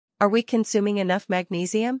Are we consuming enough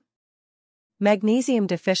magnesium? Magnesium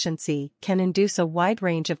deficiency can induce a wide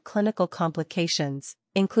range of clinical complications,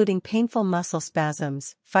 including painful muscle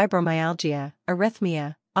spasms, fibromyalgia,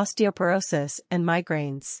 arrhythmia, osteoporosis, and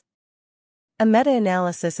migraines. A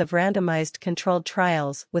meta-analysis of randomized controlled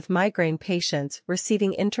trials with migraine patients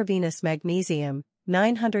receiving intravenous magnesium,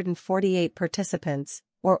 948 participants,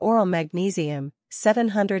 or oral magnesium,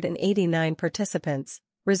 789 participants,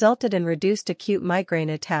 resulted in reduced acute migraine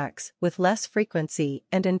attacks with less frequency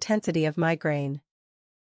and intensity of migraine.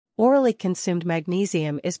 Orally consumed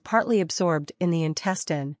magnesium is partly absorbed in the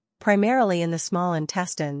intestine, primarily in the small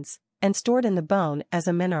intestines, and stored in the bone as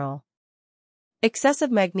a mineral.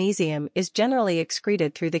 Excessive magnesium is generally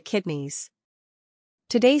excreted through the kidneys.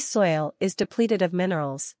 Today's soil is depleted of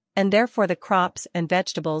minerals, and therefore the crops and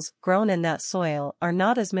vegetables grown in that soil are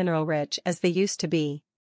not as mineral-rich as they used to be.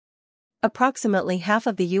 Approximately half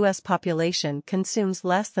of the U.S. population consumes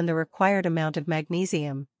less than the required amount of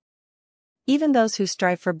magnesium. Even those who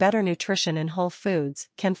strive for better nutrition in whole foods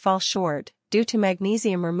can fall short due to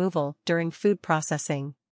magnesium removal during food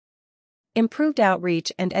processing. Improved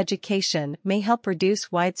outreach and education may help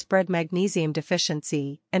reduce widespread magnesium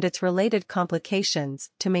deficiency and its related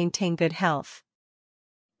complications to maintain good health.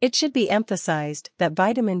 It should be emphasized that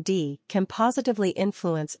vitamin D can positively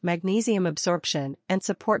influence magnesium absorption and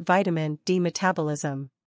support vitamin D metabolism.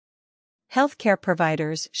 Healthcare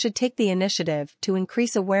providers should take the initiative to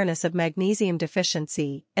increase awareness of magnesium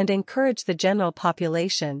deficiency and encourage the general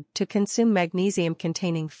population to consume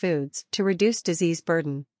magnesium-containing foods to reduce disease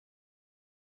burden.